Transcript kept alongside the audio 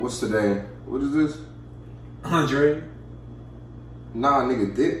What's today? What is this? 100. Nah,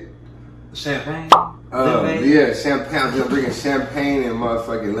 nigga, dick. Champagne? Yeah, champagne. I'm just drinking champagne and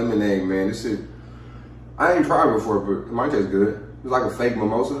motherfucking lemonade, man. This shit, I ain't tried before, but it might taste good. It's like a fake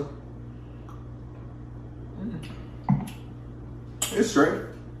mimosa. It's straight.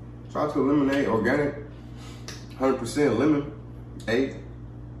 Shout out to lemonade, organic, 100% lemon, 8,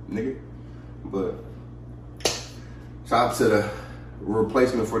 nigga. But shout out to the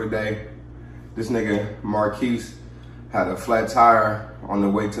replacement for today. This nigga Marquise had a flat tire on the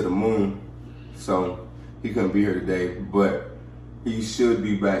way to the moon, so he couldn't be here today, but he should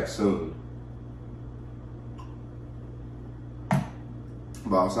be back soon.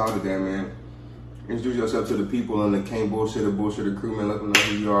 But outside of that, man, introduce yourself to the people in the Can't Bullshitter crew, man. Let them know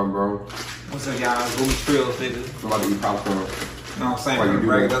who you are, bro. What's up, y'all? Booty Trills, nigga. I'm about to eat popcorn. You know what I'm saying?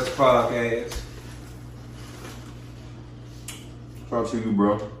 Right, that's the podcast. Shout out to you,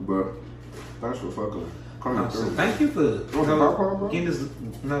 bro. But thanks for fucking coming through. Thank you for popcorn, bro? getting this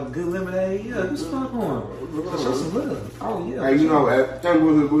good lemonade. Yeah, this popcorn. Show some love. Oh, yeah. Hey, you know, at Can't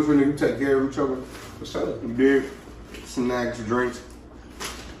Bullshitter, nigga, take care of each other. What's up? You dig? Snacks, drinks,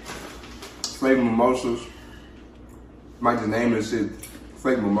 flavor mimosas. Might just name this shit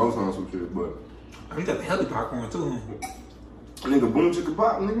flavor mimosa on some shit, but I think that's healthy popcorn too. nigga, boom chicken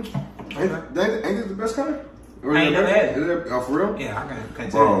pop, nigga. Ain't this the best kind? I ain't never had it. Is that, oh, for real? Yeah, I can't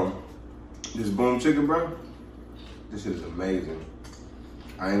tell Bro, this boom chicken, bro, this shit is amazing.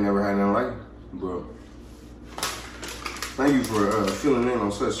 I ain't never had nothing like it, bro. Thank you for filling in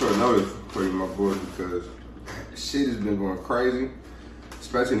on such short notice for you, my boy, because shit has been going crazy,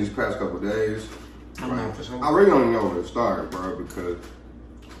 especially in these past couple of days. know, for sure. I really don't know where to start, bro, because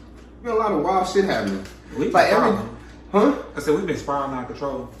there's a lot of wild shit happening. We've Like been every, huh? I said we've been spiraling out of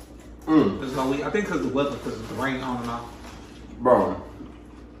control. There's no I think because the weather, because of the rain on and off. Bro,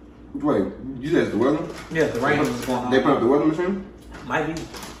 wait, you said it's the weather? Yeah, the rain was going on. They put up the weather machine? Might be that.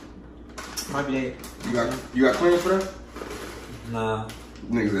 You got clearance for that? Nah.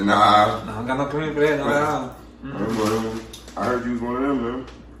 Niggas said, nah. Nah, I don't got no clearance for that. No. I heard you was one of them, man.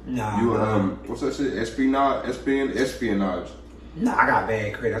 Nah. You what's that shit? Espionage. Nah, I got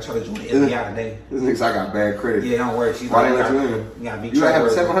bad credit. I tried to join the FBI today. This nigga, I got bad credit. Yeah, don't worry. Why they let you in? You gotta be. You gotta have a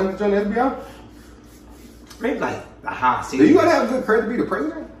 700 to join the FBI? Maybe like a high Do you gotta have good credit to be the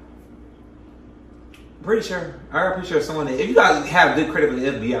president? Pretty sure. I'm pretty sure someone that, if you gotta have good credit for the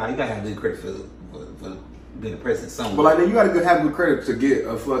FBI, you gotta have good credit for being the president somewhere. But like, then you gotta have good credit to get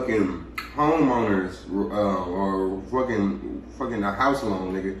a fucking homeowners or fucking a house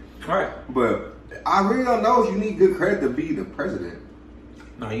loan, nigga. Right. But I really don't know if you need good credit to be the president.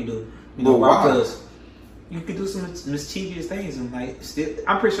 No, you do. You know why? Because you can do some mischievous things and like still.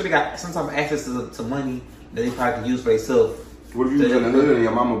 I'm pretty sure they got some type of access to money that they probably can use for themselves. What if you was in the hood and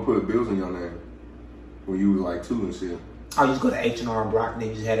your mama put bills in your name when you was like 2 and shit? Oh, you just go to H&R Block and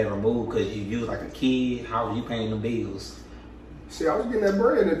they just had it removed because you was like a kid. How were you paying them bills? Shit, I was getting that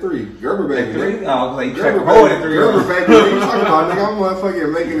bread at 3. Gerber baby. At 3? Oh, like Gerber baby. At 3. Gerber baby. What you talking about, nigga? I'm motherfucking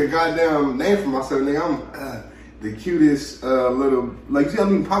making a goddamn name for myself, nigga. I'm the cutest little, like, you see how I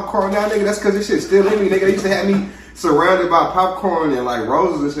mean popcorn now, nigga? That's because this shit's still in me, nigga. They used to have me surrounded by popcorn and like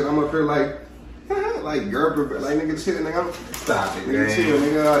roses and shit. I'm up here like Gerber, like nigga, shit, nigga. Stop it, nigga, man. chill,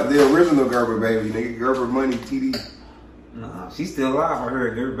 nigga. The original Gerber baby, nigga. Gerber money, TD. Nah, she's still alive. I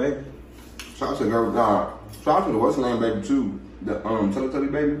heard Gerber baby. Shout out to Gerber. Nah, shout out to the what's the name baby too. The Teletubby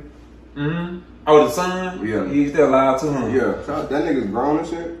baby. Oh, the son. Yeah, he's still alive too, huh? Yeah, shout out, that nigga's grown and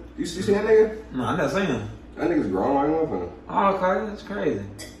shit. You see that nigga? No, I'm not saying. That nigga's grown like nothing. Oh, okay, that's crazy.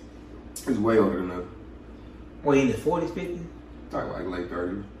 He's way older than that. What, he in his 40s, 50s? Like late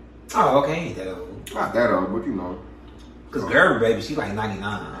 30s. Oh, okay, he ain't that old. Not that old, but you know. Cause Gerber baby, she like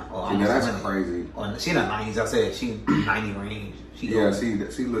 99. Or Yeah, that's 90. crazy. Or she not 90s. I said she 90 range. She yeah, she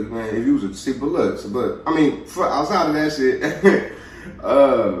look, man. If you was a see, but I mean, for outside of that shit,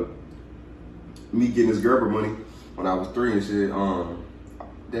 me getting this Gerber money when I was 3 and shit.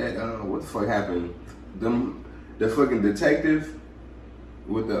 That what the fuck happened? The fucking detective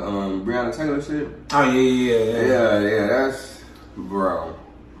with the Breonna Taylor shit. Oh yeah. That's bro.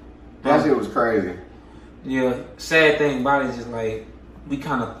 That shit was crazy. Yeah, sad thing about it is just like we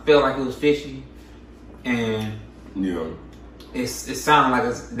kind of felt like it was fishy, and yeah, it sounded like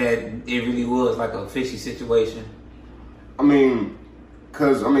that it really was like a fishy situation. I mean,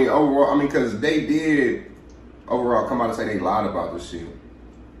 cause they did overall come out and say they lied about this shit,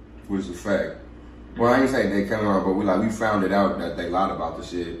 which is a fact. Well, I ain't say they came out, but we found it out that they lied about the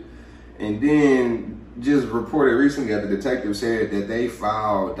shit, and then just reported recently that the detective said that they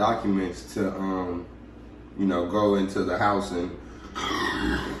filed documents to go into the house and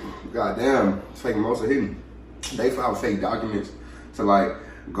Goddamn, fake Mimosa hitting. They filed fake documents to like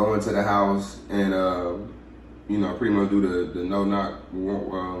go into the house and you know, pretty much do the no knock. The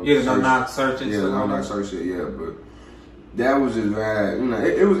no knock search. Yeah, the no knock search shit. Yeah, but that was just bad. You know,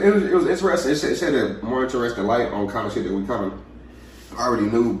 it was interesting. It shed a more interesting light on kind of shit that we kind of already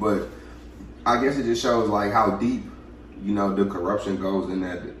knew, but I guess it just shows like how deep, you know, the corruption goes in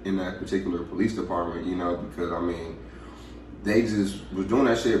that particular police department. You know, because I mean, they just was doing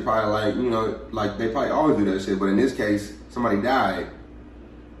that shit probably like, you know, like they probably always do that shit, but in this case, somebody died.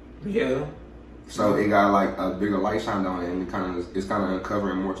 Yeah. So it got like a bigger light shine on it, and it's kind of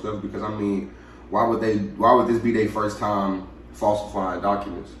uncovering more stuff. Because I mean, why would this be their first time falsifying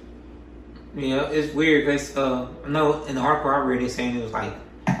documents? Yeah, it's weird. Cause no, in the article I read, it's saying it was like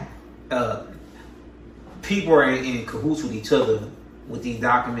people are in cahoots with each other with these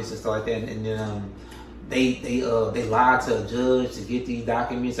documents and stuff like that, and then they lied to a judge to get these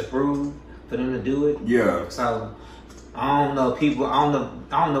documents approved for them to do it. Yeah. So I don't know, people. I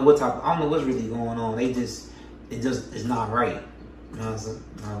don't know what's really going on. It's not right. You know what I'm saying?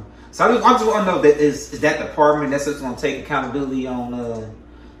 No. So I just want to know that is that department that's just going to take accountability on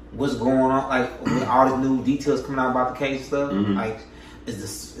what's going on, like with all the new details coming out about the case and stuff. Mm-hmm. Like,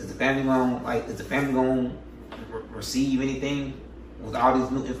 is the family going to receive anything with all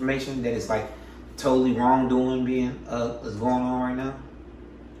this new information that is like totally wrongdoing is going on right now?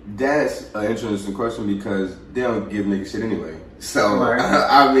 That's an interesting question because they don't give niggas shit anyway. So right.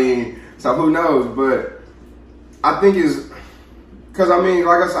 I mean, so who knows? But I think it's because I mean,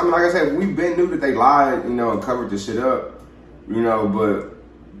 like I said, we've been knew that they lied, you know, and covered this shit up, you know. But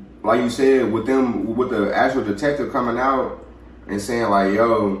like you said, with the actual detective coming out and saying like,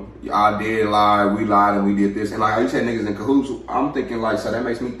 "Yo, I did lie, we lied, and we did this," and like you said, niggas in cahoots. I'm thinking like, so that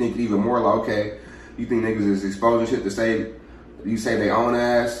makes me think even more like, okay, you think niggas is exposing shit to say. You say they own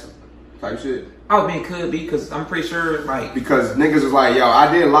ass type shit? I mean, it could be because I'm pretty sure, like, because niggas was like, yo,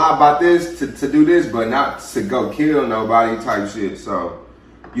 I did lie about this to do this, but not to go kill nobody type shit. So,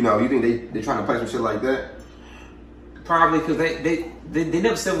 you know, you think they trying to play some shit like that? Probably because they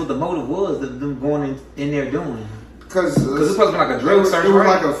never said what the motive was of them going in there doing. Because it's supposed to be like a drug search. It was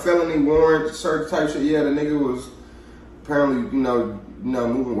like a felony warrant search type shit. Yeah, the nigga was apparently, you know,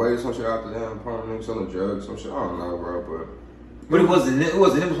 moving weight or some shit out the damn apartment, selling drugs, some shit. I don't know, bro, but it was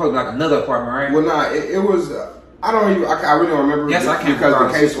supposed to be like another apartment, right? Well, nah, it was. I really don't remember. Yes, I can't because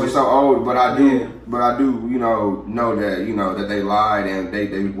the case was so old. But I do, yeah. but I do, know that they lied and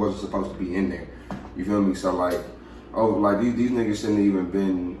they wasn't supposed to be in there. You feel me? So like, these niggas shouldn't even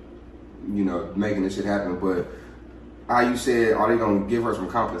been, making this shit happen. But how you said, are they gonna give her some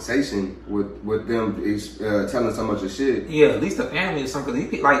compensation with them telling so much of shit? Yeah, at least the family or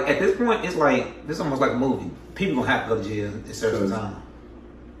something. Like at this point, it's like this almost like a movie. People gonna have to go to jail at certain time.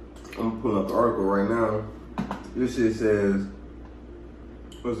 I'm pulling up the article right now. This shit says,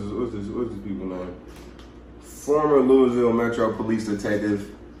 what's this people name? Former Louisville Metro Police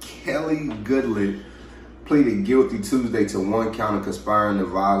Detective Kelly Goodlett pleaded guilty Tuesday to 1 count of conspiring to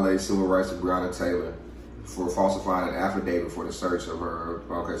violate civil rights of Breonna Taylor for falsifying an affidavit for the search of her.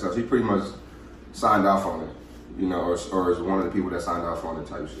 Okay, so she pretty much signed off on it, or is one of the people that signed off on it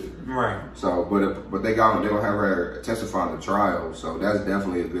type shit. Right. So, but they gonna have her testify in the trial, so that's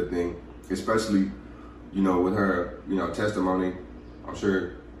definitely a good thing, especially, with her, testimony. I'm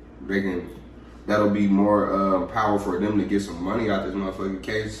sure that'll be more power for them to get some money out this motherfucking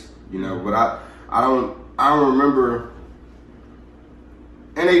case, But I don't remember.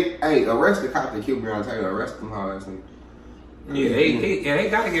 And they arrest the cop that killed Breonna Taylor. Arrest them, how that's nigga. Yeah, they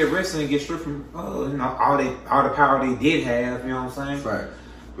gotta get arrested and get stripped from all the power they did have. You know what I'm saying? Fact.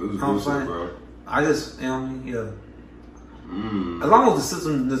 It was bullshit, bro. I just, yeah. As long as the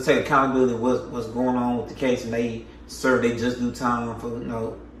system does take accountability of what's going on with the case, and they serve they just due time for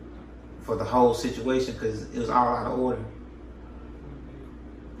for the whole situation, because it was all out of order.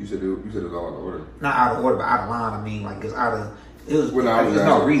 You said it was all out of order. Not out of order, but out of line. I mean, like it's out of. There's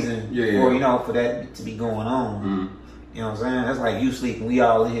no reason for that to be going on. Mm. You know what I'm saying? That's like you sleeping, we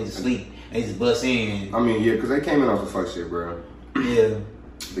all in here to sleep, and they just bust in. I mean, yeah, because they came in off some fuck shit, bro. Yeah.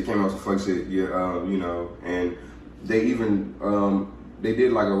 They came off some fuck shit, yeah, and they even, they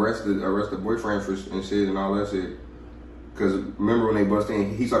did like arrest the boyfriend and shit and all that shit. Because remember when they bust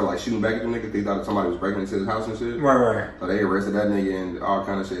in, he started like shooting back at the nigga. They thought somebody was breaking into his house and shit. Right. So they arrested that nigga and all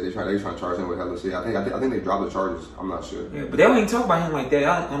kind of shit. They trying to charge him with hella shit. I think they dropped the charges. I'm not sure. Yeah, but they don't even talk about him like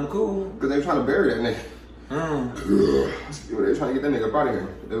that on the cool. Because they were trying to bury that nigga. They were trying to get that nigga up out of here.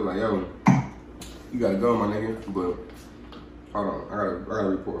 They were like, yo, you gotta go, my nigga. But hold on, I gotta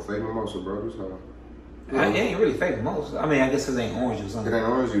report fake mimosa, bro. This It ain't really fake mimosa. I mean, I guess it ain't orange juice. It ain't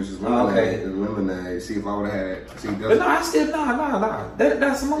orange juice. It's lemonade. Okay. It's lemonade. See if I would have had. See, But no, I still nah.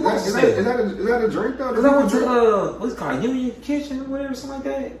 That's some mimosa. Is that a drink though? Because I went to what's it called, Union Kitchen or whatever,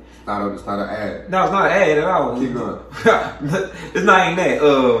 something like that. It's not an ad. No, it's not an ad at all. Keep going. It's not even that.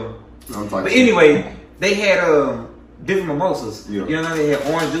 But anyway, they had different mimosas. Yeah. You know, they had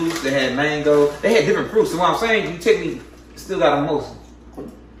orange juice, they had mango, they had different fruits. So what I'm saying, you technically still got a mimosa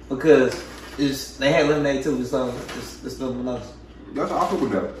because they had lemonade too. So it's still mimosa. That's all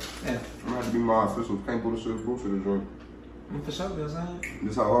with that. Yeah. I'm gonna have to be my official. Can't put a shit bullshit joint. For sure, you know what I'm saying?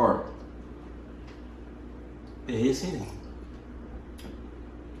 This how hard. It is hitting.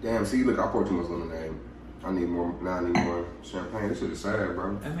 Damn, see, look, I poured too much lemonade. I need more champagne. This shit is sad,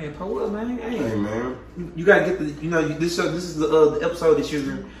 bro. Hey man, pull up, man. Hey, man. You gotta get the, this is the episode that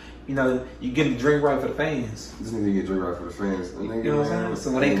you get the drink right for the fans. This nigga get drink right for the fans. You know what I'm saying?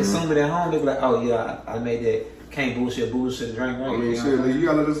 So when they consume it at home, they be like, oh yeah, I made that. Can't bullshit drink right. I mean, shit, you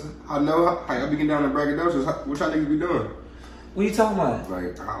gotta let us. I know how y'all be getting down in braggadocious. What y'all niggas be doing? What you talking about?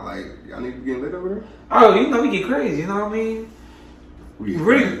 Like y'all need to be getting lit over there? Oh, we get crazy. You know what I mean? We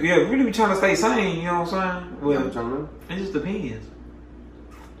really be trying to stay sane. You know what I'm saying? Well, it just depends.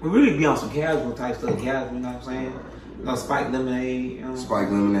 We really be on some casual type stuff. Casual, you know what I'm saying? No spiked lemonade. You know?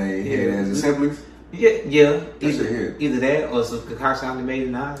 Spiked lemonade. Yeah, as a simplest. Yeah. Either that or some concoction I made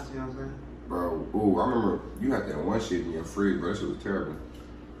in the house. You know what I'm saying? Bro, I remember you had that one shit in your fridge, bro. That shit was terrible.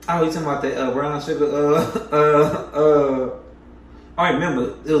 Oh, you talking about that brown sugar? I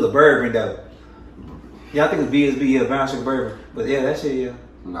remember it was a bourbon though. Yeah, I think it was BSB, brown sugar bourbon. But yeah, that shit, yeah.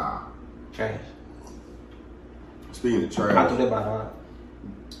 Nah. Trash. Speaking of trash. I threw that by heart.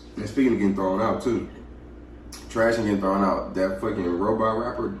 And speaking of getting thrown out too. Trash and getting thrown out. That fucking robot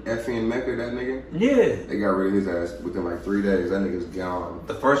rapper, FN Mecca, that nigga. Yeah. They got rid of his ass within like 3 days. That nigga's gone.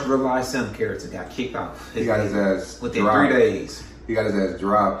 The first real life sim character got kicked off. He got his ass within dropped. 3 days. He got his ass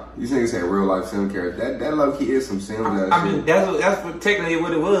dropped. These niggas said real life sim character. That low key is some Sims ass I shit. mean, that's what technically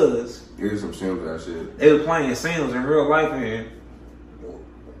what it was. It is some Sims ass shit. They were playing Sims in real life and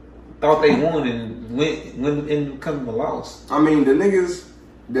thought they won and went in becoming a loss. I mean, the niggas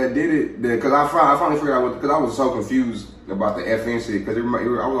that did it, because I finally figured out because I was so confused about the FN shit. Because I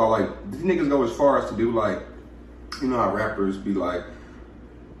was all like, these niggas go as far as to do like, you know how rappers be like,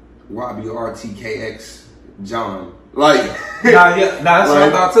 YBRTKX John. Like, that's like, what I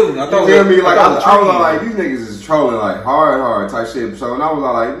thought too. I thought you feel me? Like, I was like, these niggas is trolling like hard type shit. So, and I was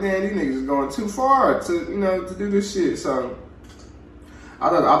all like, man, these niggas is going too far to do this shit. So, I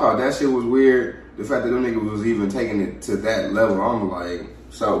thought that shit was weird. The fact that them niggas was even taking it to that level, I'm like,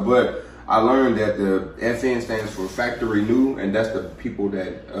 so. But I learned that the FN stands for Factory New, and that's the people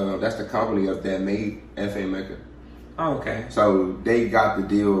that's the company that made FN Mecca. Oh, okay. So they got the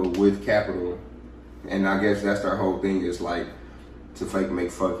deal with Capital. And I guess that's their whole thing is like to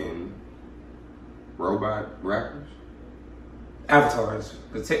make fucking robot rappers. Avatars.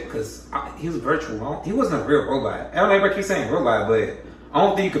 Because he was virtual. He wasn't a real robot. Everybody keeps saying robot, but I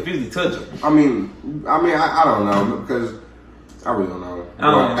don't think you could physically touch him. I mean, I don't know because I really don't know. I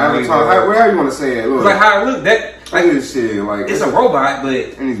don't know. Avatar, whatever you want to say it. Look, like how it looked, like this shit, like it's a robot, but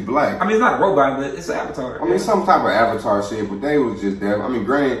and he's black. I mean, it's not a robot, but it's an avatar. I mean, some type of avatar shit, but they was just there. I mean,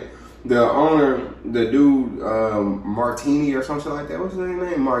 granted. The owner, the dude, Martini or something like that. What's his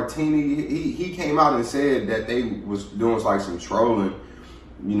name? Martini. He came out and said that they was doing like some trolling,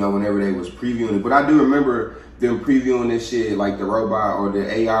 whenever they was previewing it. But I do remember them previewing this shit, like the robot or the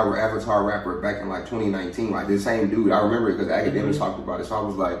AI or avatar rapper back in like 2019. Like the same dude. I remember it because academics talked about it. So I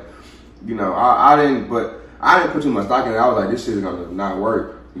was like, I didn't put too much stock in it. I was like, this shit is gonna not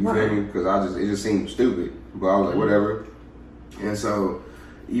work. You feel me? Because it just seemed stupid. But I was like, whatever. And so.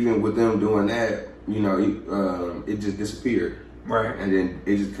 Even with them doing that, it just disappeared. Right. And then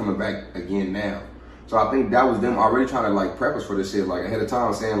it just coming back again now. So I think that was them already trying to like prep us for this shit like ahead of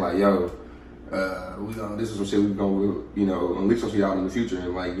time, saying like, yo, this is some shit we gonna, unleash some shit out in the future.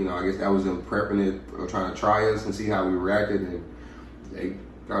 And like, I guess that was them prepping it or trying to try us and see how we reacted, and they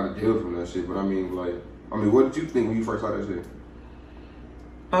got a deal from that shit. But I mean, what did you think when you first saw that shit?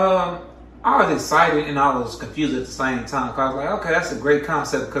 I was excited and I was confused at the same time. Cause I was like, okay, that's a great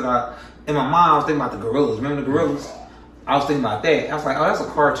concept. Because in my mind, I was thinking about the gorillas. Remember the gorillas? I was thinking about that. I was like, oh, that's a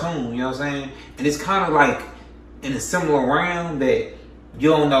cartoon. You know what I'm saying? And it's kind of like in a similar realm that you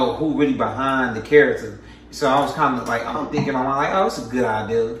don't know who really behind the character. So I was kind of like, I'm thinking in my mind, like, oh, it's a good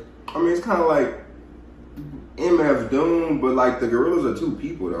idea. I mean, it's kind of like MF Doom, but like the gorillas are two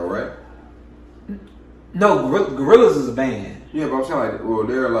people though, right? No, gorillas is a band. Yeah, but I'm saying like, well,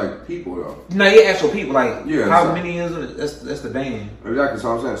 they're like people though. No, you're actual people. Like, yeah, how many is it? That's the band. Exactly.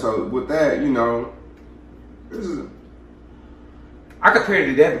 So I'm saying, so with that, This is. I compared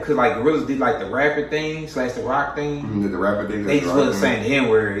it to that because like gorillas did like the rapper thing / the rock thing. The rapper thing. They just wasn't saying the N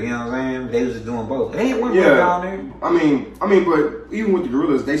word. You know what I'm saying? They was just doing both. They ain't one down there. I mean, but even with the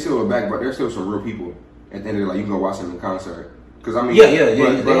gorillas, they still are back, but they're still some real people. At the end of the day, like you can go watch them in concert. Because I mean, But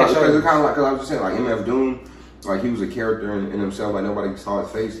it's kind of like, because I was just saying, like MF Doom, like he was a character in himself. Like nobody saw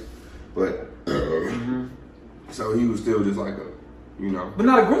his face, but so he was still just like a. You know. But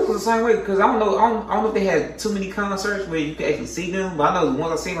no, the Grizzlies the same way because I don't know if they had too many concerts where you could actually see them. But I know the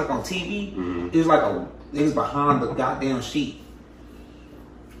ones I seen like on TV, it was like it was behind the goddamn sheet.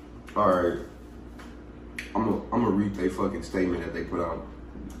 All right, I'm gonna read their fucking statement that they put out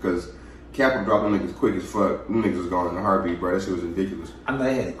because Capital dropped them niggas quick as fuck. Them niggas was gone in a heartbeat, bro. That shit was ridiculous. I know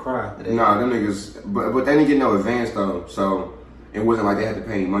they had to cry. Nah, them niggas, but they didn't get no advance though, so it wasn't like they had to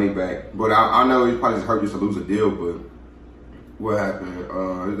pay any money back. But I know it probably just hurt just to lose a deal, but. What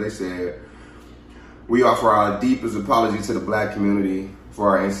happened? They said, we offer our deepest apology to the black community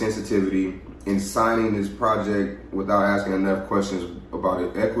for our insensitivity in signing this project without asking enough questions about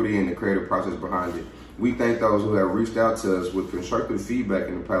its equity and the creative process behind it. We thank those who have reached out to us with constructive feedback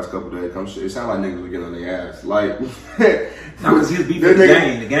in the past couple of days. It sounded like niggas were getting on their ass. Like, no, because he was beefing with the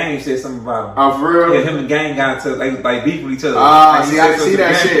gang. The gang said something about him. Oh, for real? Yeah, him and gang got into like beef with each other. See, I see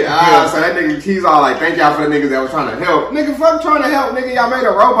that shit. So that nigga, he's all like, thank y'all for the niggas that was trying to help. Nigga, fuck trying to help, nigga. Y'all made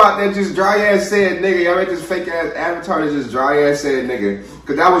a robot that just dry ass said, nigga. Y'all made this fake ass avatar that just dry ass said, nigga.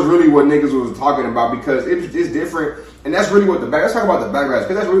 Because that was really what niggas was talking about because it's different. And that's really what let's talk about the backlash,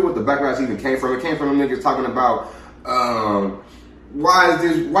 because that's really what the backlash even came from. It came from them niggas talking about, why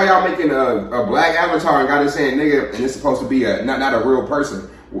y'all making a black avatar and got it saying nigga, and it's supposed to be not a real person.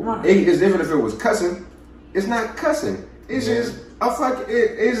 Right. It's different if it was cussing. It's not cussing. It's just a fuck.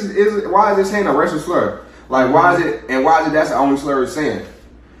 Why is it saying a racial slur? Like why is it that's the only slur it's saying?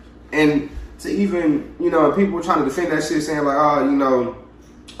 And to even, people trying to defend that shit saying like, oh,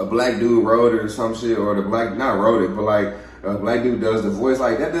 a black dude wrote it or some shit, or the black, not wrote it, but like a black dude does the voice,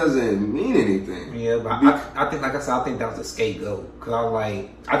 like that doesn't mean anything. Yeah, but I think, like I said, I think that was a scapegoat. Cause I was like,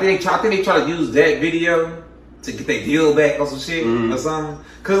 I think they try to use that video to get their deal back or some shit or something.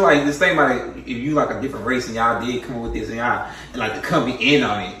 Cause like this thing about it, if you like a different race and y'all did come up with this and like the company in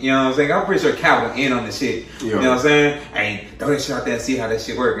on it, you know what I'm saying? I'm pretty sure Capital in on this shit. Yeah. You know what I'm saying? Hey, throw that shit out there and see how that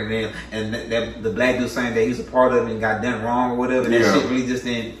shit work. And then the black dude saying that he was a part of it and got done wrong or whatever. And that shit really just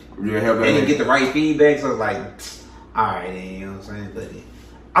didn't. They didn't get the right feedback. So it's like, all right, then, you know what I'm saying? But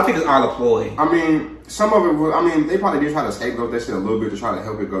I think it's all a ploy. I mean, some of it was. They probably did try to scapegoat that shit a little bit to try to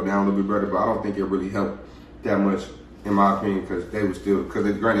help it go down a little bit better, but I don't think it really helped that much, in my opinion, because they were still, because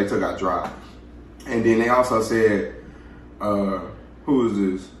they took out dry. And then they also said, who is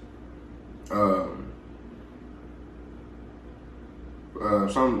this?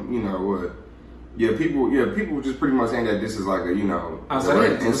 People were just pretty much saying that this is like a, so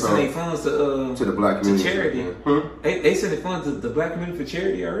they sending funds to the black community. To charity. They sending funds to the black community for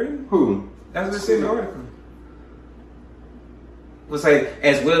charity already? Who? That's what they said in the article. Will say,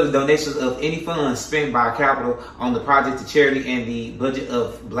 as well as donations of any funds spent by Capital on the project to charity and the budget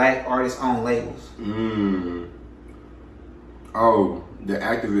of black artists-owned labels. Oh, the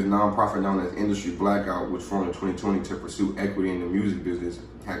activist nonprofit known as Industry Blackout, which formed in 2020 to pursue equity in the music business,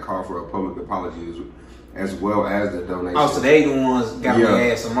 had called for a public apology as well as the donation. Oh, so they the ones got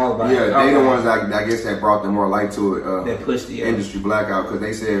their ass some more about it. Yeah, they the ones I guess that brought them more light to it. That pushed the Industry Blackout, because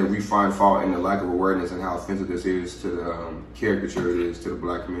they said we find fault in the lack of awareness and how offensive this is to the caricature it is to the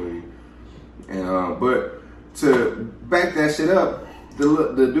black community. And but to back that shit up,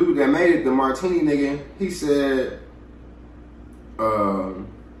 the dude that made it, the Martini nigga, he said,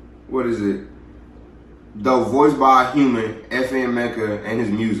 what is it? Though voiced by a human, FN Mecca and his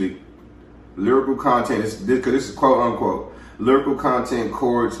music, lyrical content, this is quote unquote, lyrical content,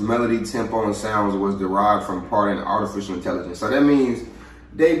 chords, melody, tempo, and sounds was derived from part in artificial intelligence. So that means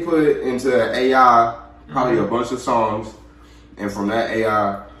they put into AI probably a bunch of songs, and from that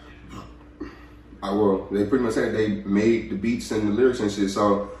AI, they pretty much said they made the beats and the lyrics and shit.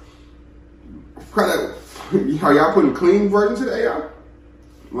 So, kind of, are y'all putting clean versions of the AI?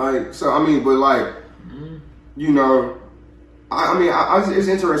 Like, so I mean, but like, it's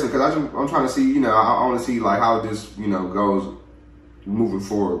interesting because I'm trying to see, I want to see like how this, goes moving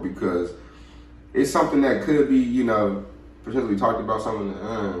forward, because it's something that could be, potentially talked about something.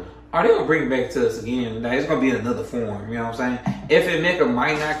 Are they gonna bring it back to us again? Like, it's gonna be in another form. You know what I'm saying? FN Mecca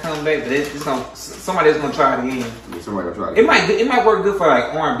might not come back, but somebody's gonna try it again. Yeah, somebody gonna try it. It might work good for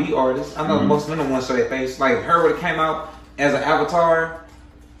like R&B artists. I know most of them don't want to show their face. Like if her would have came out as an avatar,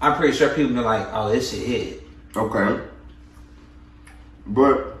 I'm pretty sure people be like, "Oh, this shit hit." Okay.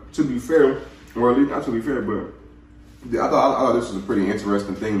 But to be fair, Well, at least not to be fair, but I thought this was a pretty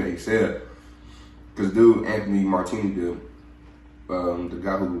interesting thing that he said. Because dude, Anthony Martini, the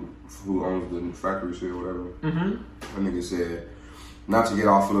guy who owns the factory shit or whatever, that nigga said, not to get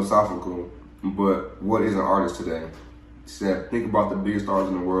all philosophical, but what is an artist today? He said, think about the biggest stars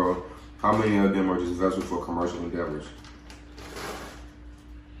in the world. How many of them are just vessels for commercial endeavors?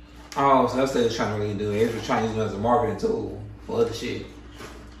 Oh, so that's what they're trying to really do. They're trying to use it as a marketing tool for other shit.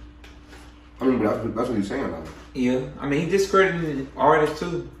 I mean, but that's what he's saying, though. Yeah, I mean, he discredited artists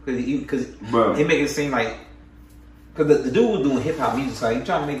too, because he make it seem like, because the dude was doing hip hop music, so he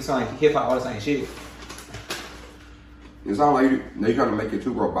trying to make it sound like hip hop artists ain't shit. It sounds like they trying to make it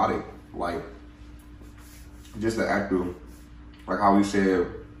too robotic, like just the actor, like how he said,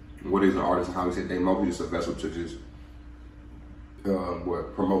 what is an artist, and how he said they mostly just a vessel to just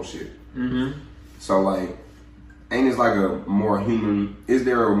promote shit. So like, ain't it like a more human? Is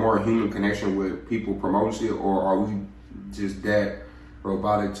there a more human connection with people promoting shit, or are we just that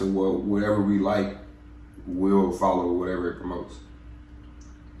robotic to whatever we like, we'll follow whatever it promotes?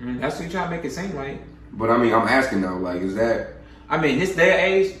 That's what you trying to make it seem like. But I mean, I'm asking though, like, is that? I mean, this day and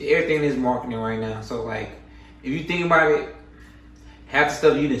age, everything is marketing right now. So like, if you think about it, half the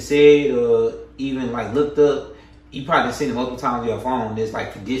stuff you done said or even like looked up, you probably done seen it multiple times on your phone. There's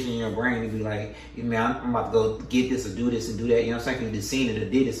like conditioning your brain to be like, man, I'm about to go get this or do this and do that. You know what I'm saying? You just seen it or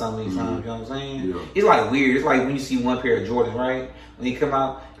did it so many times. You know what I'm saying? Yeah. It's like weird. It's like when you see one pair of Jordans, right? When they come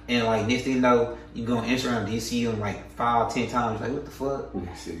out, and like next thing you know, you go on Instagram, you see them like 5-10 times. Like, what the fuck?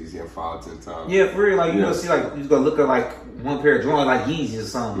 Shit, you see them 5-10 times. Yeah, for real. Like, you gonna see, like, you just gonna look at like one pair of Jordans, like Yeezys or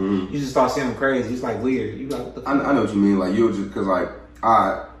something. You just start seeing them crazy. It's like weird. You like, what the fuck? I know what you mean. Like, you'll just, cause like,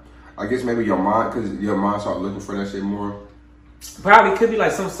 I guess maybe your mind start looking for that shit more. Probably could be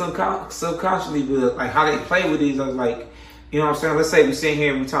like some subconsciously, but like how they play with these, I was like, you know what I'm saying? Let's say we sitting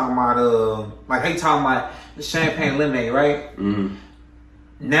here and we talking about like how you talking about the champagne lemonade, right?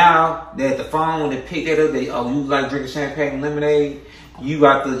 Now that the phone they picked that up, you like drinking champagne lemonade, you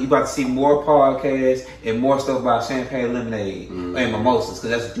about to see more podcasts and more stuff about champagne lemonade and mimosas,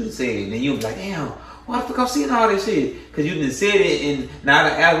 because that's what you said. And then you'll be like, damn, why the fuck I'm seeing all this shit? Because you done said it, and now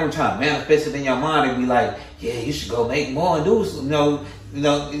the algorithm trying to manifest it in your mind and be like, yeah, you should go make more and do some, you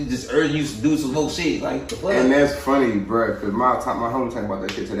know, it just urge you to do some more shit. Like, the fuck? And that's funny, bro, because my homie talking about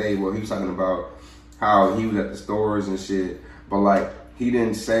that shit today. Well, he was talking about how he was at the stores and shit, but like, he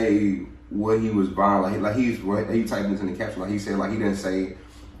didn't say what he was buying. Like he typed this in the caption. Like he said, like he didn't say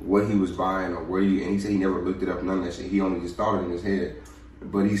what he was buying or where and he said he never looked it up. None of that shit. He only just thought it in his head.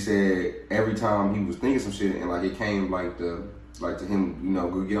 But he said every time he was thinking some shit and like it came like to him, you know,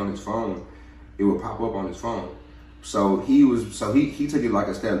 go get on his phone, it would pop up on his phone. So he took it like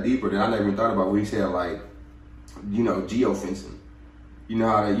a step deeper that I never even thought about. Where he said like, you know, geofencing. You know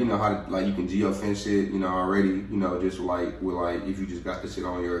how to like you can geofence shit, you know, already, you know, just like with like if you just got the shit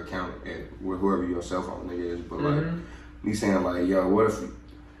on your account at whoever your cell phone nigga is. But like me saying like, yo, what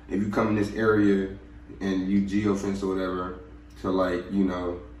if you come in this area and you geofence or whatever, to like, you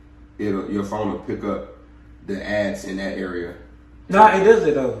know, your phone will pick up the ads in that area. Nah, it does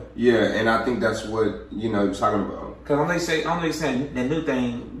it though. Yeah, and I think that's what, you know, you're talking about. Cause I'm only saying the new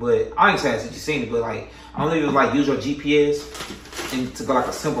thing, but I ain't saying that you seen it, but like I only like use your GPS and to go like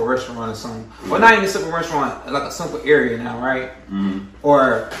a simple restaurant or something. Well, not even a simple restaurant, like a simple area now, right?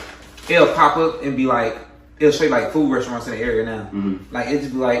 Or it'll pop up and be like, it'll show you like food restaurants in the area now. Like it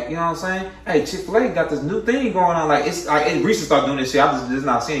just be like, you know what I'm saying? Hey, Chick-fil-A got this new thing going on. Like it's like it recently started doing this shit. I just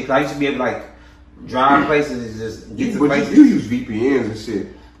not seeing it because I used to be able to like drive places and just get to places. You use VPNs and shit.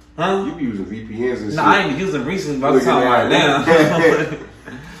 Huh? You be using VPNs and shit. No, I ain't been using recently, but I'm talking right now.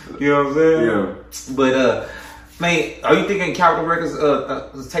 You know what I'm saying? Yeah. But man, are you thinking Capitol Records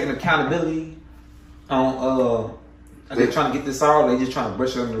is taking accountability on are they trying to get this out, or they just trying to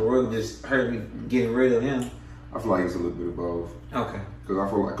brush it under the rug and just hurry getting rid of him? I feel like it's a little bit of both. Okay.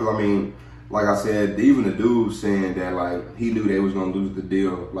 Because I mean, like I said, even the dude saying that like he knew they was gonna lose the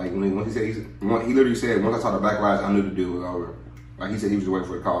deal. Like when he said he literally said, once I saw the backlash, I knew the deal was over. Like he said he was waiting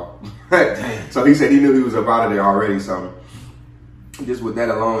for the call. So he said he knew he was up out of there already. So just with that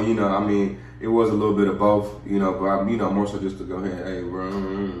alone, you know, I mean, it was a little bit of both, you know, but you know, more so just to go ahead, hey, bro.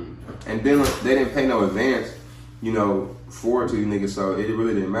 And then they didn't pay no advance, you know, for it to you niggas, so it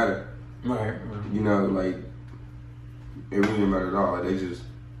really didn't matter. Right. You know, like it really didn't matter at all. Like, they just,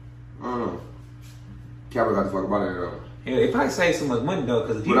 I don't know. Capital got the fuck about it though. Yeah, they probably saved so much money though,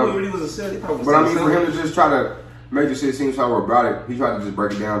 because if he really was a sale, they probably. But I mean, for him to just try to make the shit seem so robotic, he tried to just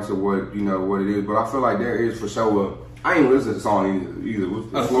break it down to what, you know, what it is. But I feel like there is for sure. I ain't listen to the song either.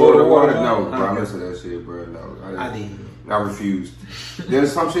 What's the Florida Water? No, bro, I listen to that shit, bro. No, I did. I refuse.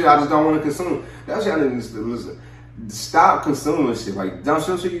 There's some shit I just don't want to consume. That's shit I need to listen. Stop consuming shit. Like, don't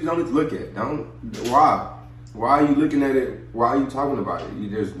show shit you don't need to look at. Don't. Why? Why are you looking at it? Why are you talking about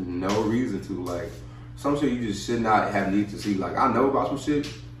it? There's no reason to. Like, some shit you just should not have need to see. Like, I know about some shit.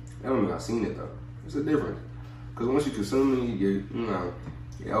 I don't mean I've seen it though. It's a difference. Because once you consume it, you know,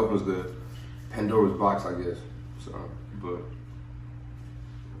 it opens the Pandora's box, I guess. So, but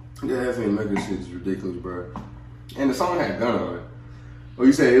yeah, that thing making shit is ridiculous, bro. And the song had gun on it. Oh,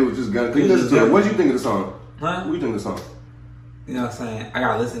 you said it was just gun. Can you listen to it? What did you think of the song? Huh? What do you think of the song? You know what I'm saying? I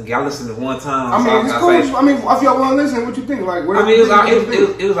gotta listen. I listened to one time. I mean, it's cool. I mean, if y'all want to listen, what you think? Like, what it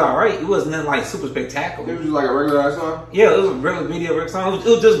was alright. It wasn't nothing like super spectacular. It was just like a regular ass song. Yeah, it was a regular video, regular song. It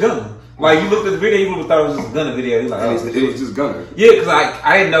was just Gunna. Like, you looked at the video, you would have thought it was just a Gunna video. Like, it was just Gunna. Yeah, because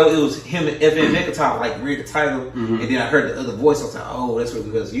I didn't know it was him and FN Nicotop, like, read the title, and then I heard the other voice. I was like, oh, that's what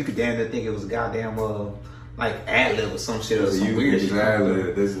it was. You could damn near think it was a goddamn, like, ad-lib or some shit or some weird shit.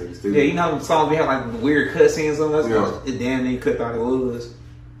 Yeah, you know, songs we have, like, weird cutscenes on us. Yeah. It damn near could thought it was.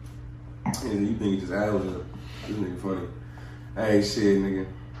 Yeah, you think it's just ad-lib. This nigga funny. Hey, shit, nigga.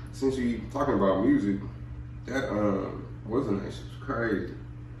 Since you talking about music, that, what's the name? Shit's crazy.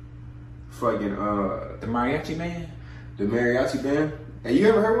 Fucking the Mariachi Band. The Mariachi Band. Hey, you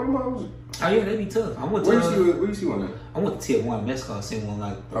ever heard one of those? Oh yeah, they be tough. Where you see one at? I went to Tijuana, Mexico. I seen one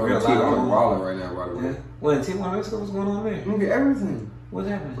like real live. I'm wilding right now, by the way. Yeah. Well, in Tijuana, Mexico, what's going on there? Look at everything. What's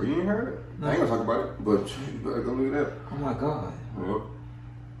happening? Bro, you ain't heard it? No. I ain't gonna talk about it, but you better go look at that. Oh my god. Well,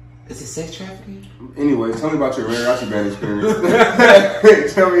 is it sex trafficking? Anyway, tell me about your Mariachi Band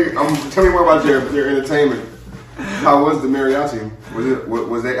experience. tell me more about your entertainment. How was the mariachi? Was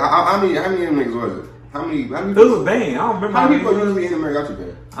it? How many niggas was it? How many? It was a band. I don't remember. How many people usually in the mariachi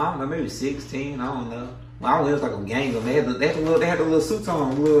band? I don't know, maybe 16. I don't know. Well, I don't know. It was like a gang of them. They had the little suits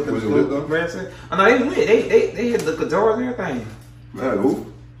on. Was it lit though? Oh no, they lit. They had the guitars and everything. Man,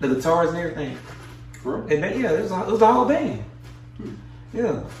 who? The guitars and everything. For real? And yeah, it was the whole band.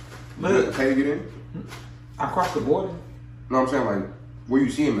 Yeah. But how you get in? I crossed the border. No, I'm saying like. Where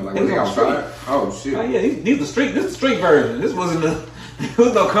you see him at? Like, were they outside? Oh, shit. Oh, yeah, these the street. This is the street version. This wasn't it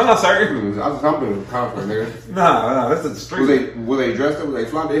was no concert. I was hoping concert, nigga. Nah, that's the street. Was they dressed up? Was they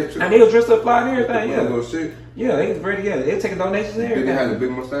fly? And they were dressed up fly and everything, yeah. Little shit? Yeah, they was ready together. They were taking donations and everything. Did they have a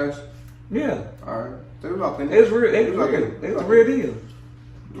big mustache? Yeah. Alright. They was authentic. It was real. It was the real deal.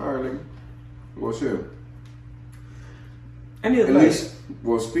 Alright, nigga. Well, shit. And he was at black. least,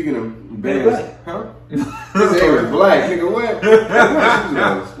 well, speaking of bands, black. huh? He said he was black, nigga. What?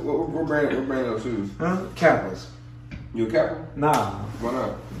 What brand of shoes? Huh? Kappas. You a Kappa? Nah. Why not?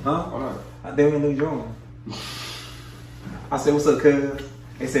 Huh? Why not? I didn't New Jordan. I said, "What's up, cuz?"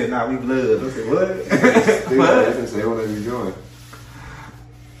 They said, "Nah, we blood." I said, "What?" They didn't say, "What are you doing?"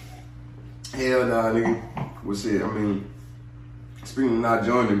 Hell nah, nigga. Well, shit. I mean, speaking of not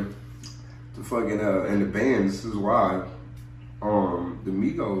joining, the fucking and the band, this is why. The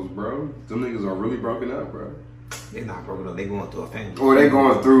Migos, bro. Them niggas are really broken up, bro. They're not broken up. They going through a family. Or they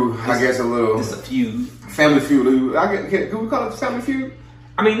going through, I guess, a little. It's a feud. Family feud. Can we call it family feud?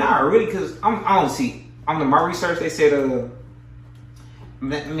 I mean, not really, because I don't see. On my research, they said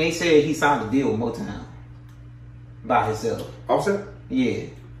they said he signed a deal with Motown by himself. Offset? Yeah.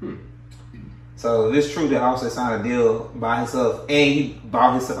 So if it's true that Offset signed a deal by himself and he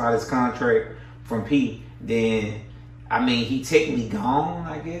bought himself out of his contract from P, then I mean he technically gone,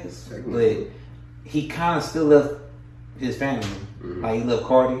 I guess. But he kind of still left his family. Like he left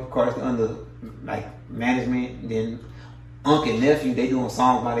Cardi. Cardi's under like management. Then Uncle and Nephew, they doing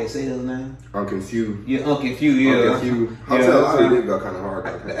songs by themselves now. Uncle and Few. Yeah, Uncle and Few, yeah. Uncle and Few. Hotel Lobby did go kind of hard.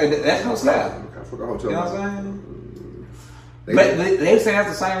 That's no slap. You know what I'm saying? But they say that's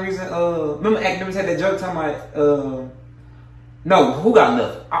the same reason. Remember Academics had that joke talking about. No, who got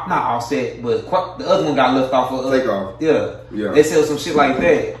left? Not Offset, but the other one got left off of. Takeoff. Yeah. They said some shit like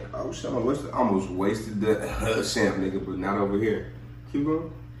that. Oh shit! I almost wasted the champ, nigga, but not over here. Keep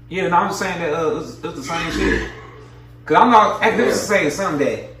going. Yeah, no, I'm just saying that it was the same shit. Cause I'm not Academics saying something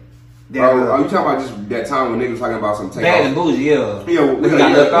that. Are you talking about just that time when niggas talking about some Takeoff? Bad and Bougie, yeah. When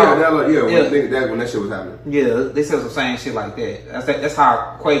that shit was happening. Yeah, they said some same shit like that. That's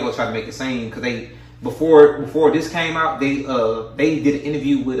how Quavo tried to make it seem, because they before this came out, they did an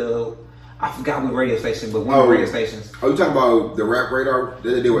interview with I forgot what radio station, but one of the radio stations. Oh, you talking about the Rap Radar that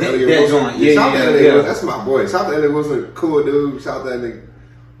they did with Elliot Wilson? Yeah. That's my boy. Shout out to Elliot Wilson, cool dude. Shout out to that nigga.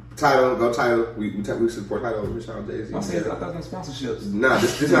 Title, go Title. We support Title. We shout out Jay-Z. I thought them sponsorships. Nah,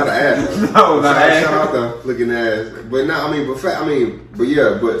 this not an ad. No, not an ad. Shout out though, looking ass. But nah,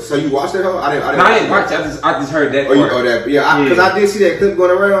 but so you watched that hoe? I didn't watch it. I just heard that. Because I did see that clip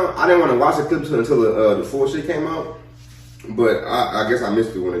going around. I didn't want to watch the clip until the full shit came out. But I guess I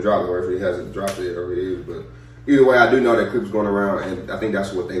missed it when it dropped, or if it hasn't dropped it, or it is. But either way, I do know that clip was going around, and I think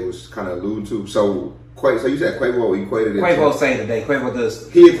that's what they was kind of alluding to. So you said Quavo equated it. Quavo say today. Quavo does.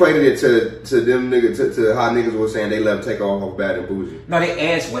 He equated it to them niggas to how niggas were saying they left Takeoff off Bad and Bougie. No,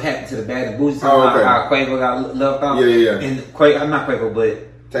 they asked what happened to the Bad and Bougie. Okay. How Quavo got left off. Yeah. And Quavo, not Quavo,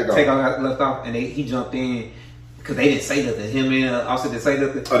 but Takeoff got left off, and he jumped in. Because they didn't say nothing. Him and Offset didn't say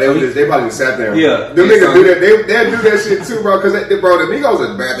nothing. Oh, they probably just sat there. Yeah. Them niggas do that. They do that shit too, bro. Because the niggas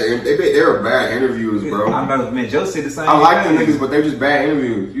are bad. They're bad interviewers, bro. I remember, man, Joe said the same. I like them niggas, but they're just bad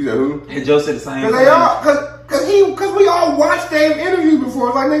interviews. You said who? And Joe said the same. Because they are. Because we all watched their interviews before.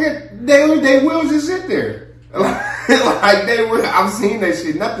 It's like, nigga, they will just sit there. Like they would. I've seen that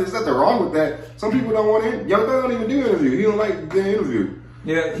shit. There's nothing wrong with that. Some people don't want to. Young Thug don't even do interview. He don't like the interview.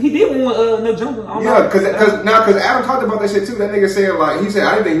 Yeah, he did one No Jumper. Yeah, because Adam talked about that shit too. That nigga said he said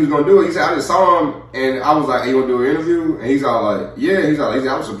I didn't think he was gonna do it. He said I just saw him and I was like, hey, you gonna do an interview? And he's all like, yeah. He's all like,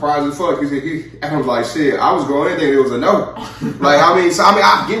 I was surprised as fuck. He said Adam's like, shit, I was going in there. It was a no.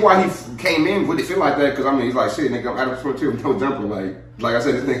 I get why he came in with it feel like that because he's like, shit, nigga, I'm Adam Smith too. No Jumper. Like I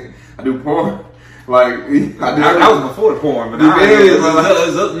said, this nigga, I do porn. Like I was before the porn, but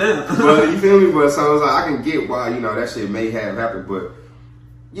it's up now. But you feel me? But so it's like I can get why that shit may have happened, but.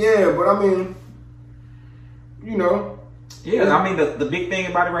 Yeah, but I mean, Yeah, I mean the big thing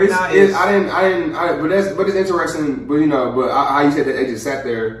about it now is but it's interesting. But how you said that they just sat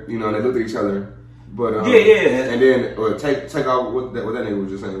there, and they looked at each other. But yeah. And then take off what that nigga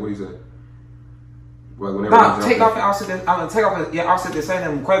was just saying. What he said? Like take off and Offset. Offset just saying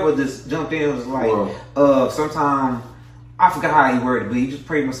that Quavo just jumped in. It was like sometime. I forgot how he worded it, but he just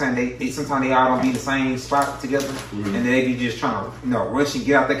pretty much saying they sometimes they all don't be in the same spot together, and then they be just trying to rush and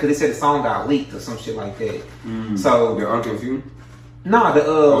get out there because they said the song got leaked or some shit like that. So they're unconfused. No,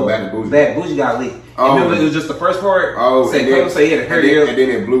 Bad and Bougie. Bad and Bougie got leaked. Remember, it was just the first part. Quavo said he had to hurry up, and then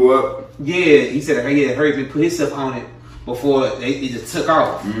it blew up. Yeah, he said he had to hurry up and put himself on it before it just took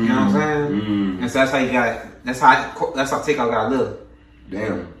off. You know what I'm saying? And so that's how he got. That's how Takeoff got love.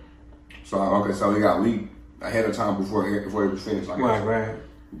 Damn. So he got leaked ahead of time before it was finished. Right.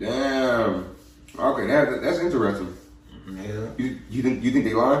 Damn. Okay, that's interesting. Yeah. You think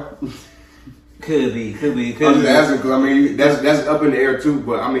they lying? Could be. I'm just asking because that's up in the air too.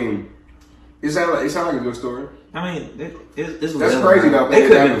 But it sounds like a good story. It's that's crazy though. They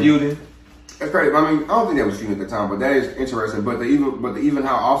could have been feuding. That's crazy. I don't think they was feuding at the time, but that is interesting. But even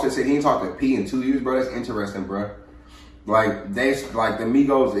how Offset said he ain't talked to P in 2 years, bro. That's interesting, bro. Like the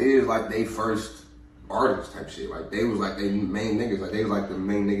Migos is like they first artists type shit. Like they was like they main niggas. Like they was like the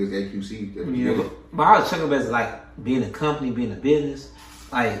main niggas at QC. Yeah. But I was checking up as like being a company, being a business.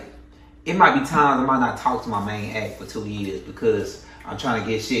 Like it might be times I might not talk to my main act for 2 years because I'm trying to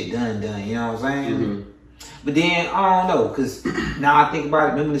get shit done. You know what I'm saying? But then I don't know because now I think about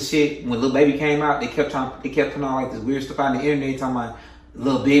it. Remember the shit when Lil Baby came out? They kept putting on like this weird stuff on the internet talking about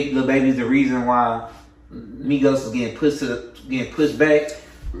Lil Baby's the reason why Migos was getting pushed back.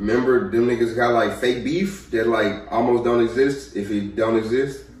 Remember them niggas got like fake beef that like almost don't exist if it don't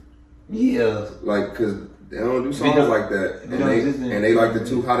exist. Yeah, like cause they don't do songs like that, and they like the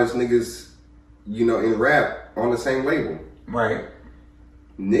two hottest niggas, in rap on the same label. Right.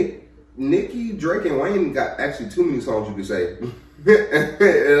 Nicki, Drake, and Wayne got actually too many songs you could say.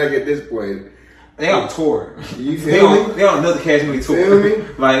 Like at this point, they on tour. You feel me? They on another Cash Money tour. You feel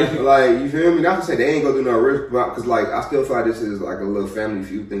me? like you feel me? Not to say they ain't gonna do no risk, because like I still feel like this is like a little family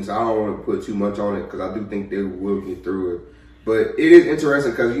feud thing, so I don't want to put too much on it because I do think they will get through it. But it is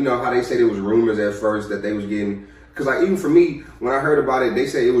interesting because how they said it was rumors at first that they was getting. Because like even for me, when I heard about it, they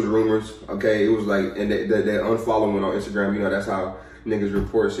say it was rumors. Okay, it was like and that unfollowing on Instagram. That's how niggas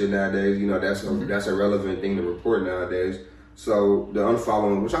report shit nowadays. That's a relevant thing to report nowadays. So the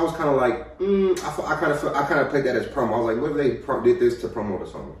unfollowing, which I was kind of like, I kind of played that as promo. I was like, what if they did this to promote a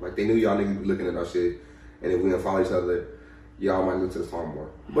song? Like they knew y'all niggas be looking at our shit, and if we didn't follow each other, y'all might listen to the song more.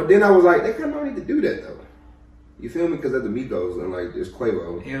 But then I was like, they kind of don't need to do that though. You feel me? Because of the Migos and like this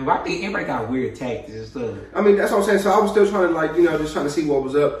Quavo. Yeah, but I think everybody got weird tactics and stuff. That's what I'm saying. So I was still trying to just trying to see what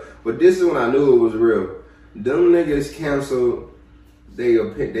was up. But this is when I knew it was real. Them niggas canceled. They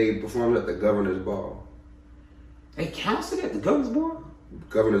performed at the Governor's Ball. They canceled at the Governor's Ball?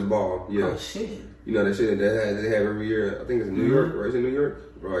 Governor's Ball, yeah. Oh, shit. That shit they have every year. I think it's in New York, right? It's in New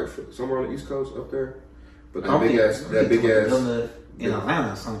York? Right, somewhere on the East Coast up there. But that big ass. In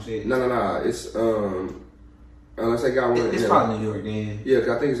Atlanta or some shit. No. It's, unless they got one. It's probably New York then. Yeah,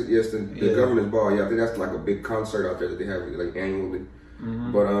 because I think it's the Governor's Ball. Yeah, I think that's like a big concert out there that they have like annually.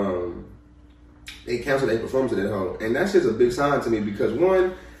 But, they canceled their performance at that home. And that's just a big sign to me because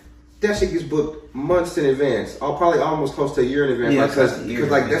one, that shit gets booked months in advance, or probably almost close to a year in advance. Yeah, because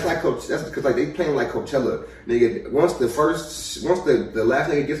like that's like that's because like they playing like Coachella. Nigga, once the last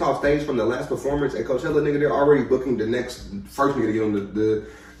nigga gets off stage from the last performance at Coachella, nigga, they're already booking the next first nigga to get on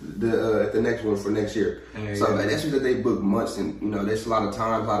the next one for next year. So like, that's that they book months, and you know there's a lot of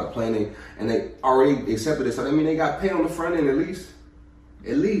time, a lot of planning, and they already accepted it. So I mean they got paid on the front end at least.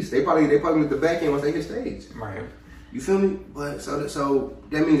 At least they probably at the back end once they hit stage. Right. You feel me? But so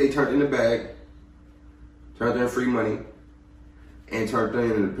that means they turned in the bag, turned in free money, and turned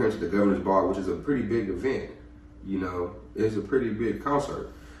in an appearance at the Governor's Ball, which is a pretty big event. You know, it's a pretty big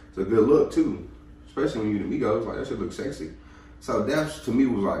concert. It's a good look too, especially when you the Migos. Like that shit looks sexy. So that to me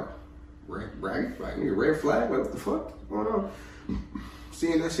was like red flag. Like what the fuck going on?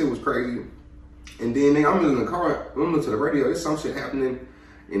 Seeing that shit was crazy. And then I'm in the car, I'm listening to the radio. There's some shit happening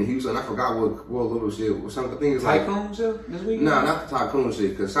in Houston. I forgot what little shit was. Something. I think it's like Tycoon shit this weekend. Nah, not the Tycoon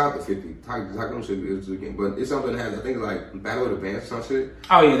shit. Cause South of 50, Tycoon shit is this weekend. But it's something that has. I think it's like Battle of the Bands or some shit.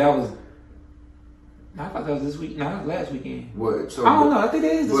 Oh yeah, that was. I thought that was this week. No, that was last weekend. What? So, I don't know. I think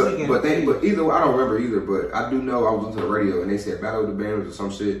that is this weekend. But either I don't remember either. But I do know I was listening to the radio and they said Battle of the Bands or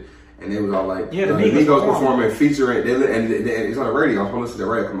some shit. And they was all like, yeah, the Migos performing, featuring, and it's on the radio. I'm listening to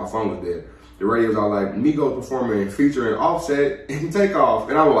the radio because my phone was dead. The radio was all like, Migos performing, featuring Offset and Takeoff.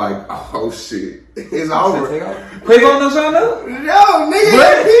 And I was like, oh shit, it's over. Quavo no showing up? No,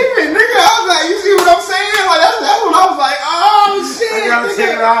 nigga, keep it, nigga. I was like, you see what I'm saying? Like, that's when I was like, oh shit. I gotta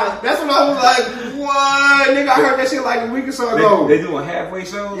check it out. That's when I was like, what? Nigga, I heard that shit like a week or so ago. They doing halfway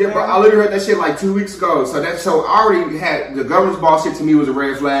shows? Yeah, bro, I literally heard that shit like 2 weeks ago. So I already had, the Governor's Ball shit to me was a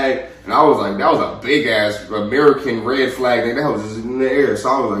red flag. And I was like, that was a big ass American red flag. Nigga, that was just in the air. So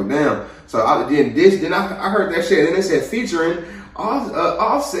I was like, damn. So I heard that shit, and then they said featuring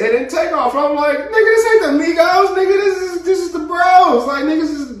Offset and Takeoff. I'm like, nigga, this ain't the Migos, nigga. This is the bros. Like,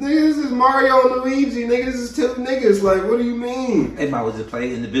 nigga, this is Mario and Luigi, nigga. This is Tip niggas. Like, what do you mean? They might well just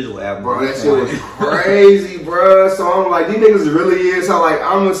play individual albums. Bro, that shit was crazy, bro. So I'm like, these niggas really is. So like,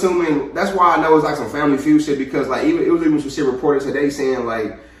 I'm assuming that's why I know it's like some Family Feud shit because like it was even some shit reported today saying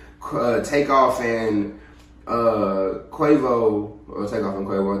like Takeoff and Quavo. Or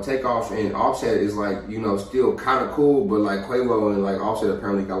Takeoff and Offset is like, you know, still kind of cool, but like Quavo and like Offset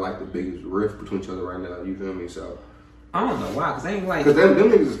apparently got like the biggest rift between each other right now. You feel me? So I don't know why, because they ain't like. Because them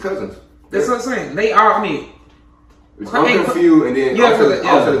niggas is cousins. That's what I'm saying. They are. I mean, it's Uncle Few and then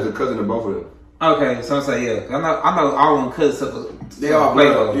Offset is the cousin of both of them. Okay, so I'm saying yeah. I know all of them cousins. They all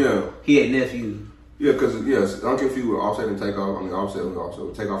Quavo. Yeah. He had nephew. Yeah, because yes, Uncle Few with Offset and Takeoff. I mean, Offset was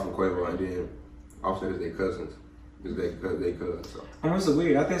also Takeoff from Quavo, and then Offset is their cousins. They could. So. I mean, it's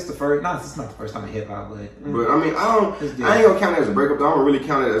weird. I think it's the first. No, it's not the first time in hip hop, but. But I mean, I ain't gonna count it as a breakup. Though. I don't really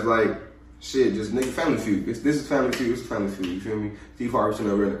count it as like shit. Just nigga, Family Feud. This is Family Feud. This is Family Feud. You feel me? Steve Harvey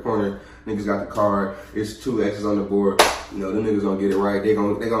sitting over in the corner. Niggas got the card. It's 2 X's on the board. You know, them niggas gonna get it right. They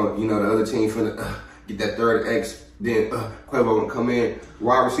gonna. You know, the other team finna get that third X. Then Quavo gonna come in.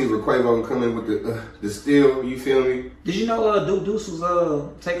 Wide receiver Quavo gonna come in with the steal. You feel me? Did you know Duke Deuce was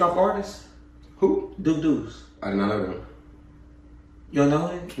Takeoff artist? Who? Duke Deuce. I did not know them. You don't know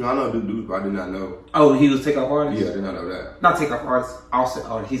him? No, I know Duke Deuce, but I did not know. Oh, he was Takeoff artist? Yeah, I did not know that. Not Takeoff artist, Offset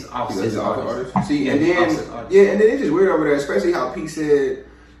artist. He's Offset artist. See, and then and then it's just weird over there, especially how P said,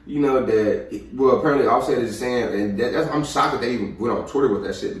 you know, that apparently Offset is saying, and that's, I'm shocked that they even went on Twitter with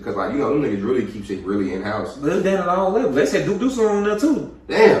that shit because like, you know, them niggas really keep shit really in house. But it's down at all levels. They said Duke Deuce on there too.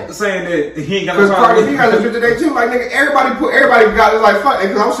 Damn. Saying that he ain't got no problem. Because Cardi B got a today too. Like nigga, everybody got it like fuck.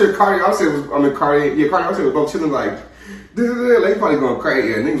 Because I'm sure Cardi Offset was both chilling like. They probably going crazy.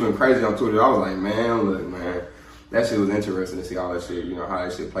 Yeah, niggas went crazy on Twitter. I was like, man, that shit was interesting to see all that shit. You know how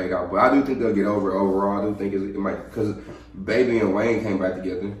that shit played out. But I do think they'll get over it overall. I do think it might because Baby and Wayne came back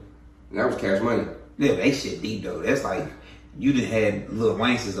together, and that was Cash Money. Yeah, they shit deep though. That's like you done had Lil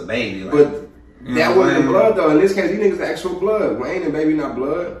Wayne since a baby. Like, but that wasn't blood though. In this case, these niggas are actual blood. Wayne and Baby not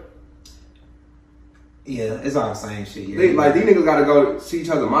blood. Yeah, it's all the same shit. Yeah. These niggas gotta go see each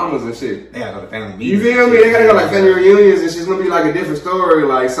other mamas and shit. They gotta go to family meetings. You feel me? They gotta go like family reunions and shit's gonna be like a different story.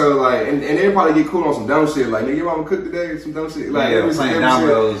 Like so, like and they'll probably get cool on some dumb shit. Like nigga, your mama cooked today, some dumb shit. Like yeah, playing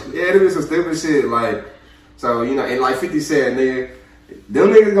dominoes. Yeah, there be some stupid shit. Like so, you know, and like 50 said, nigga, them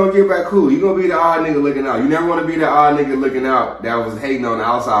niggas gonna get back cool. You gonna be the odd nigga looking out. You never wanna be the odd nigga looking out that was hating on the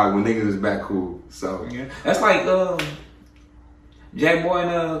outside when niggas is back cool. So yeah, that's like Jack Boy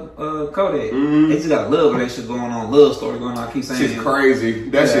and Kodak. They just got a love relationship going on, love story going on. I keep saying shit's crazy.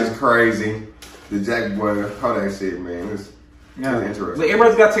 That shit's crazy. The Jack Boy Kodak shit, man. It's interesting. But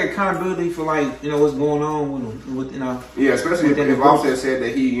everybody's got to take accountability for like, you know, what's going on with you know. Yeah, especially if Offset said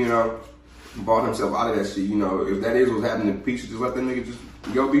that he, you know, bought himself out of that shit. You know, if that is what's happening, P should just let that nigga just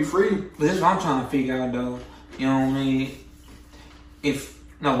go be free. But this is what I'm trying to figure out, though. You know what I mean?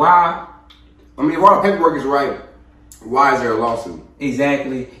 Why? I mean, if all the paperwork is right, why is there a lawsuit?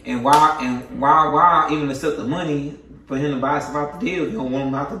 Exactly. And why even accept the money for him to buy stuff out the deal? You don't want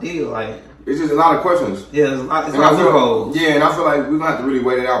him out the deal, like. It's just a lot of questions. Yeah, it's a lot of loopholes. Yeah, and I feel like we're gonna have to really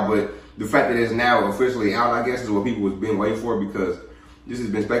wait it out. But the fact that it's now officially out, I guess, is what people was been waiting for, because this has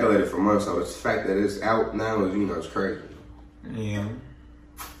been speculated for months. So the fact that it's out now is, it's crazy. Yeah.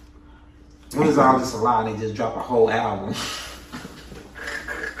 What is all this a lie? They just drop a whole album.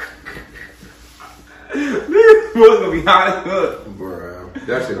 What's gonna be hot as fuck? Bruh,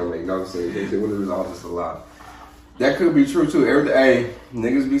 that shit don't make no sense. They said, what is all this a lie? That could be true too.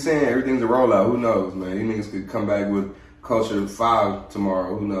 Niggas be saying everything's a rollout. Who knows, man? These niggas could come back with Culture 5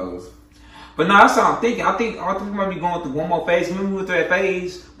 tomorrow. Who knows? But no, that's what I'm thinking. I think we might be going through one more phase. Remember we went through that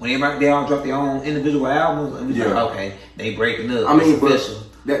phase when they all dropped their own individual albums, and we like, okay, they breaking up. I mean, it's official.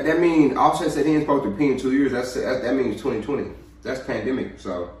 That means Offset said he ain't supposed to pee in 2 years. That means 2020. That's pandemic.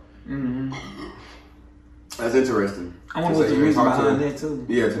 So that's interesting. I wonder what the reason behind that too.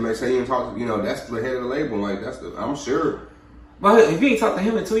 Yeah, to make sure he didn't talk to, that's the head of the label. Like, I'm sure. But if you ain't talked to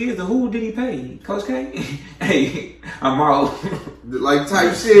him in 2 years, then who did he pay? Coach K? Hey, I'm out. Like,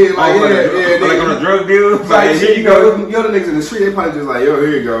 type shit. Like, like on a drug deal? Like, here you go. The niggas in the street, they probably just like, yo,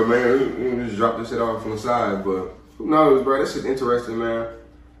 here you go, man. Just drop this shit off on the side. But who knows, bro? That shit interesting, man.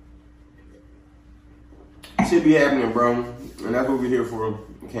 Shit be happening, bro. And that's what we're here for.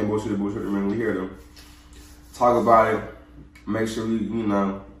 We can't bullshit, man. We're here to talk about it. Make sure we,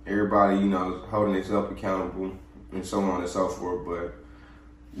 everybody, holding themselves accountable and so on and so forth. But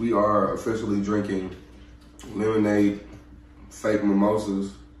we are officially drinking lemonade, fake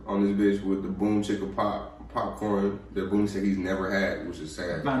mimosas on this bitch with the Boom Chicka popcorn that Boom said he's never had, which is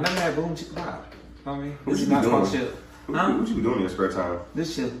sad. Nah, never had Boom Chicka pop. I mean, what this you is be not doing? shit. What you be doing in your spare time?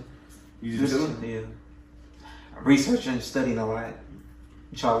 This shit. You just chilling? Yeah. I'm researching and studying a lot.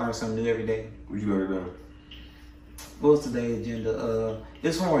 Try to learn something new every day. What you gonna do? What was today's agenda?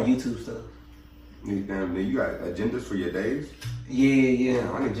 It's more YouTube stuff. Damn, you got agendas for your days?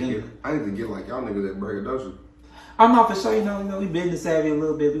 Yeah. I need to get like y'all niggas at Braggadocious. I'm not for sure, we business savvy a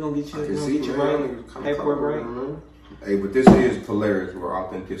little bit. We gonna get you, get you right. Paperwork right. Man. Hey, but this is Polaris, where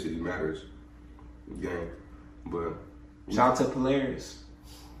authenticity matters. Gang. But shout out to Polaris.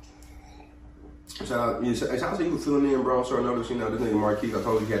 Shout out to you for filling in, bro. So I noticed, this nigga Marquise, I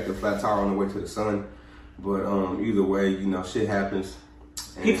told you he had the flat tire on the way to the sun. But either way, shit happens.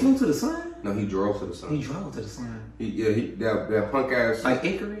 And he flew to the sun? No, he drove to the sun. He drove to the sun. That punk ass. Like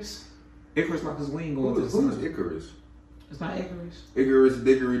Icarus? Icarus lost his wing going to the sun. Who is Icarus? It's not Icarus. Icarus,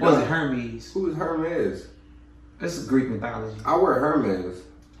 Dickory. What is it, Hermes? Who is Hermes? It's Greek mythology. I wear Hermes.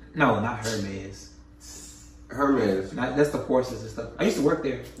 No, not Hermes. Hermes. That's the horses and stuff. I used to work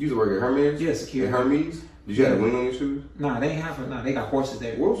there. You used to work at Hermes? Yeah, security. At Hermes? Did you have a wing on your shoes? Nah, they ain't have it. Nah, they got horses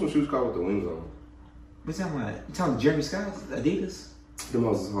there. What was some shoes called with the wings on? What you talking about? You talking Jeremy Scott? Adidas? Them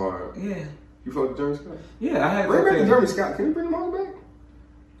hoes is hard. Yeah. You fuck with Jeremy Scott? Yeah, I had. Bring back the Jeremy Scott. Can you bring them all back?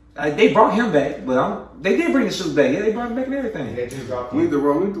 They brought him back, but they did bring the shoes back. Yeah, they brought him back and everything. They dropped them. They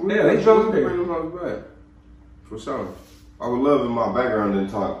drove bring them hoes back. For sure. I would love in my background and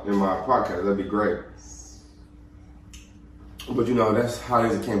talk in my podcast. That'd be great. But that's how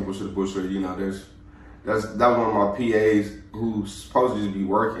it came to the Busher. That was one of my PAs who's supposed to just be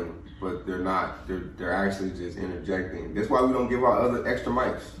working, but they're not. They're actually just interjecting. That's why we don't give out other extra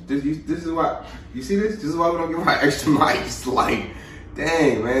mics. This is why you see this. This is why we don't give out extra mics. Like,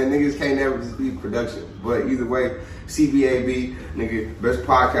 dang man, niggas can't never just be production. But either way, CBAB, nigga, best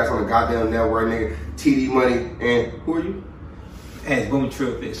podcast on the goddamn network, nigga. TD Money, and who are you? Hey, Boom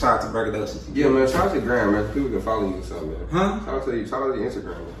Trip. Shout out to Braggadocious. Yeah, man. Shout out to Graham, man. People can follow you and stuff, man. Huh? Shout out to your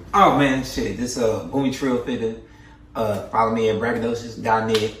Instagram, man. Oh man, shit. This Boomy Trill Figure. Follow me at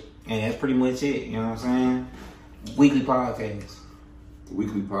braggadocious.net, and that's pretty much it. You know what I'm saying? Weekly podcast.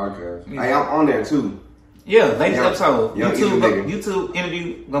 Yeah. Hey, I'm on there too. Yeah, latest episode. Young YouTube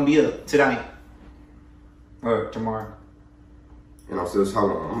interview gonna be up today or tomorrow. And I'm still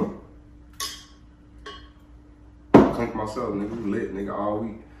hold on. I'm gonna clink myself, nigga. We lit, nigga, all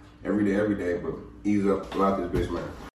week, every day. But ease up, go out this bitch, man.